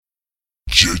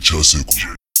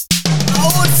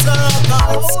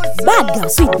Bad girl,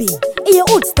 sweet bee. Your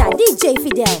old star, DJ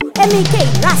Fidel,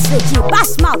 MaQueens, Rash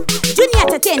Bash Mouth, Junior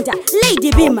Tatenta,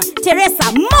 Lady Beam,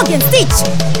 Teresa, Morgan Stitch.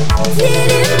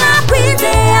 MaQueens,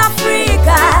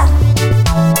 eAfrica.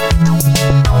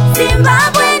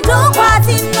 Zimbabwe, don't want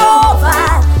it over.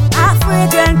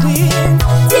 African Queen.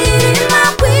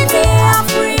 MaQueens,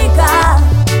 eAfrica.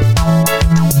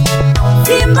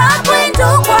 Zimbabwe,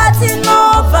 don't want it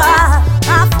over.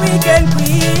 African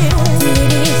Queen.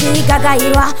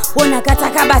 Kagairwa ona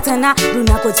kataka batana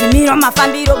runakotimiro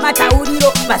mafambiro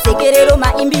matauriro masekerero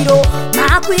maimbiro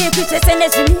makwiye kuchesene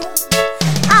zvimiro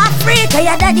Africa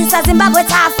yadadisa Zimbabwe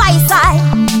tafaisai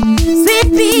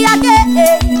sipi yake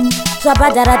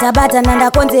zvabhadhara tabatana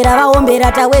ndakonzera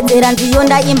vaombera tawedzera ndiyo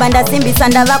ndaimba ndasimbisa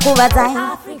ndavakuvadzai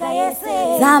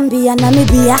Zambia,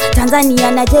 Namibia,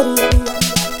 Tanzania, Nigeria,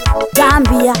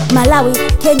 Gambia, Malawi,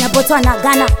 Kenya, Botswana,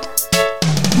 Ghana,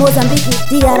 Mozambique,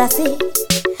 DRC,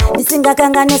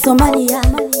 Nisingakangane Somalia.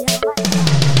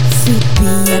 CP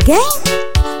again?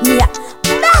 Yeah,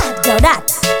 bad girl that.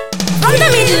 From the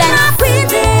Midlands,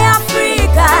 MaQueens,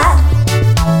 eAfrica.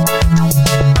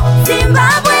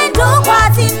 Zimbabwe, don't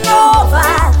want it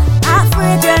over.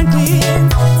 African Queen.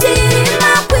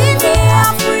 MaQueens,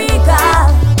 eAfrica.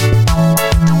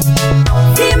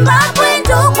 Zimbabwe,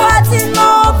 don't want it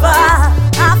over.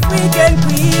 African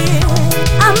Queen.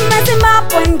 I'm a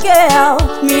Zimbabwean girl.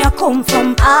 Me, I come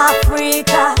from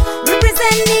Africa,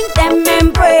 representing them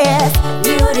embrace,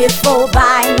 beautiful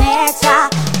by nature.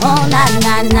 Oh na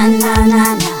na na na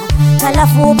na na,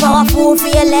 colorful, powerful,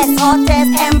 fearless,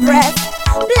 hottest empress.